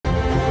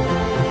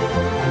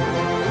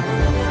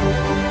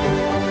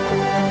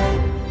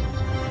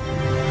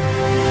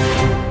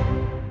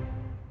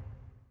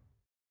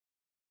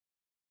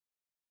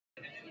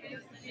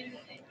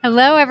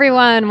Hello,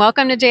 everyone.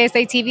 Welcome to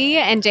JSA TV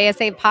and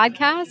JSA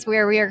Podcast,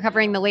 where we are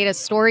covering the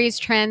latest stories,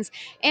 trends,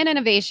 and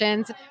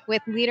innovations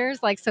with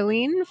leaders like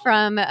Soline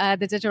from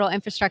the digital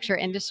infrastructure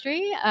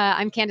industry.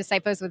 I'm Candace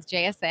Sipos with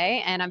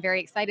JSA, and I'm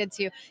very excited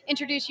to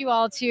introduce you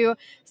all to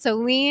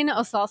Soline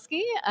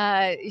Olszanski.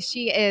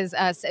 She is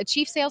a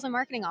Chief Sales and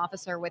Marketing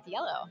Officer with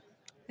ILEO.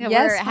 Yeah, we're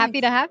Yes, happy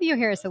thanks. to have you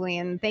here,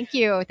 Soline. Thank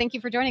you. Thank you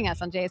for joining us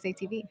on JSA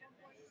TV.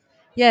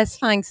 Yes,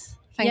 thanks.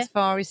 Yeah. Thanks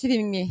for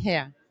receiving me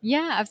here.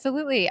 Yeah,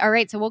 absolutely. All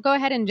right, so we'll go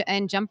ahead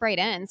and jump right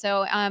in.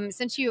 So,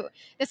 since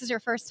this is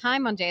your first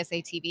time on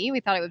JSA TV, we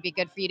thought it would be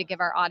good for you to give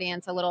our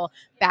audience a little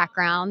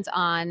background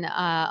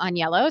on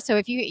Yellow. So,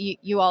 if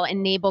you all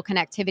enable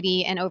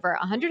connectivity in over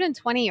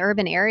 120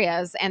 urban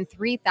areas and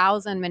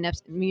 3,000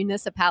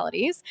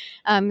 municipalities.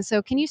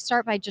 So, can you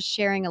start by just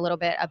sharing a little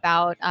bit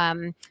about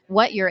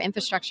what your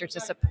infrastructure to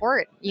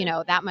support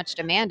that much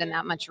demand and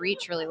that much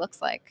reach really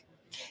looks like?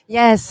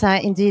 Yes,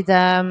 indeed.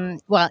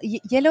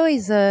 Yellow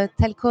is a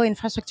telco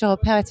infrastructure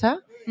operator,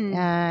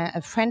 Mm.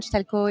 a French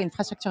telco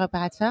infrastructure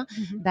operator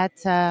Mhm.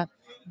 that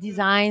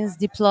designs,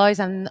 deploys,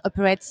 and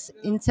operates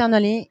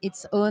internally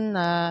its own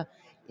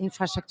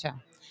infrastructure.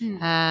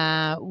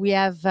 Mm. We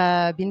have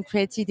been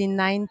created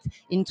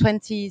in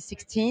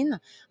 2016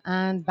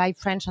 and by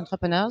French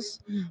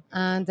entrepreneurs, Mm.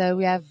 and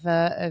we have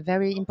a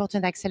very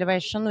important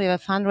acceleration. We have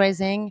a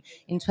fundraising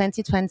in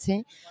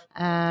 2020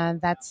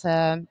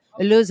 that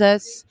allows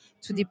us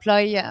to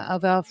deploy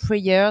over 3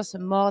 years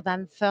more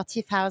than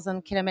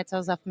 30,000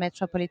 kilometers of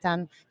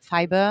metropolitan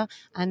fiber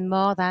and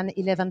more than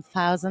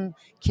 11,000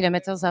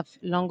 kilometers of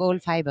long haul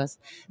fibers.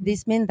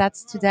 This means that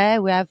today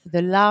we have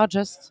the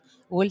largest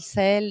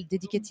wholesale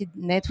dedicated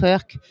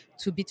network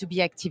to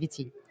B2B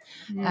activity.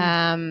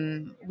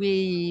 Mm.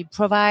 We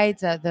provide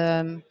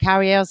the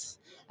carriers,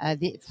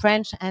 the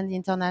French and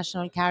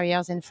international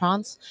carriers in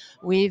France,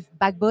 with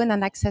backbone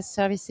and access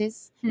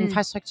services Mm.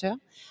 infrastructure.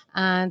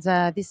 And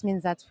this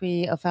means that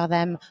we offer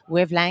them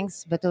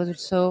wavelengths, but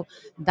also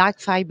dark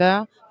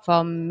fiber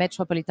for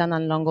metropolitan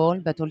and long haul,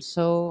 but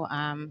also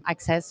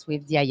access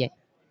with DIA.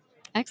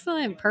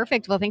 Excellent.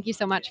 Perfect. Well, thank you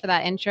so much for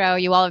that intro.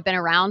 You all have been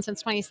around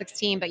since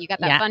 2016, but you got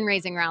that Yeah,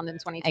 fundraising round in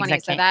 2020. So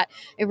exactly. that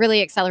it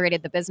really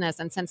accelerated the business.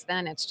 And since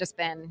then, it's just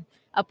been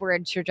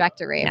upward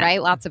trajectory, Yeah.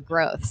 right? Lots of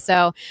growth.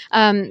 So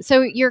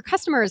your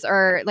customers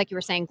are, like you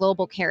were saying,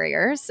 global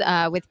carriers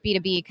with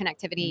B2B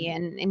connectivity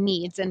and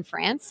needs in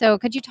France. So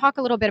could you talk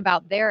a little bit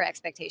about their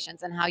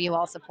expectations and how you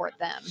all support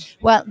them?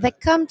 Well, they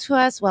come to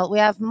us. Well, we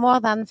have more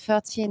than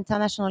 30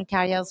 international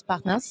carriers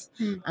partners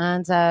Mm.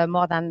 and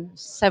more than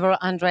several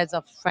hundreds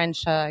of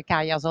French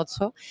carriers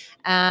also.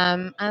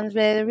 And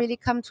they really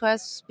come to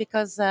us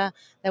because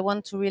they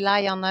want to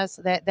rely on us.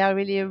 They are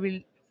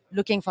really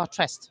looking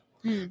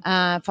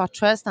Mm. for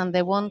trust, and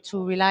they want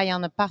to rely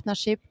on a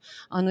partnership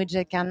on which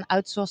they can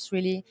outsource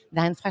really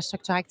their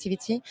infrastructure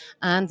activity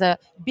and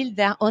build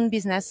their own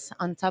business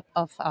on top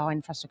of our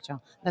infrastructure.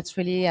 That's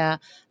really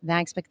their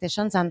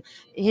expectations. And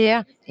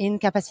here in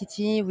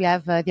Capacity, we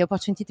have the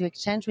opportunity to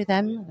exchange with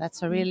them.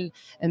 That's a real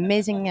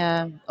amazing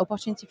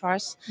opportunity for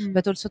us, Mm.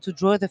 but also to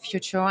draw the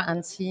future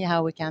and see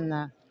how we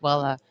can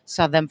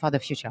serve them for the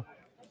future.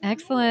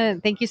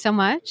 Excellent. Thank you so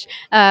much.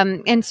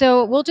 And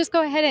so we'll just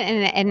go ahead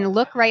and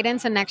look right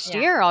into next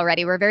Yeah. year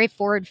already. We're very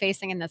forward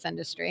facing in this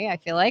industry, I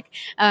feel like.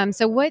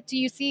 So, what do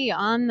you see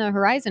on the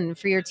horizon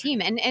for your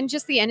team and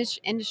just the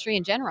industry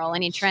in general?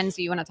 Any trends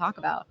that you want to talk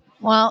about?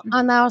 Well,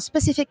 on our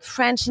specific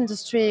French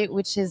industry,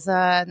 which is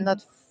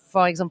not,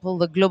 for example,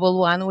 the global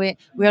one, we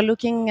are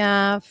looking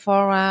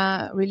for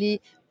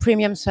really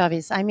premium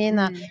service. I mean,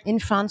 Mm. in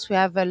France, we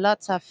have a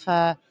lot of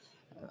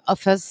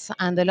offers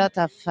and a lot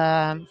of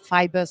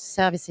fiber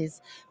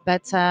services,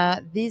 but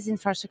these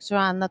infrastructure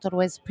are not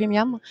always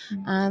premium,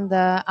 Mm. and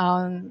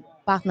our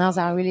partners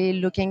are really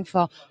looking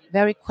for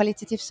very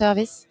qualitative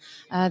service.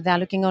 They are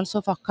looking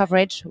also for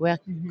coverage. We're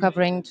Mhm.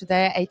 covering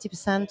today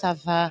 80%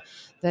 of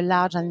the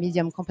large and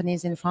medium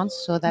companies in France,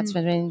 so that's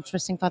Mm. very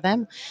interesting for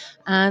them.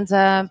 And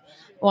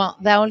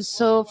they're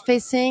also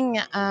facing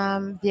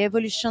the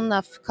evolution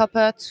of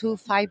copper to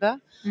fiber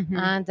Mhm.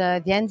 and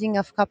the ending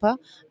of copper,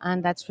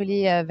 and that's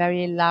really a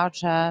very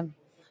large,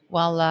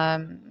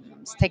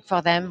 stake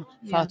for them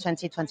for Yeah.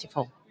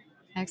 2024.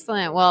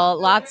 Excellent. Well,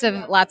 lots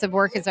of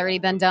work has already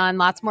been done.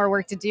 Lots more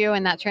work to do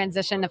in that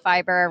transition to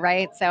fiber,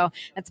 right? So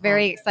that's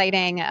very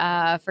exciting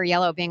for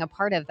Yellow being a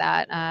part of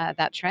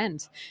that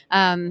trend.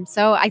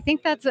 So I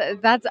think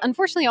that's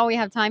unfortunately all we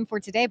have time for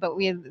today. But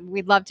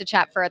we'd love to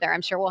chat further.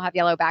 I'm sure we'll have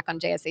Yellow back on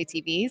JSA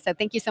TV. So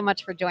thank you so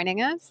much for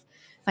joining us.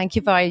 Thank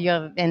you for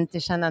your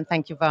invitation and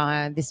thank you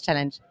for this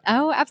challenge.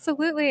 Oh,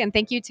 absolutely. And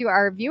thank you to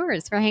our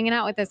viewers for hanging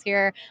out with us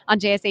here on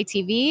JSA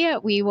TV.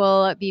 We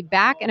will be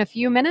back in a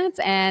few minutes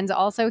and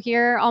also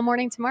here all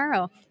morning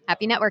tomorrow.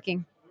 Happy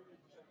networking.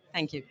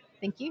 Thank you.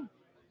 Thank you.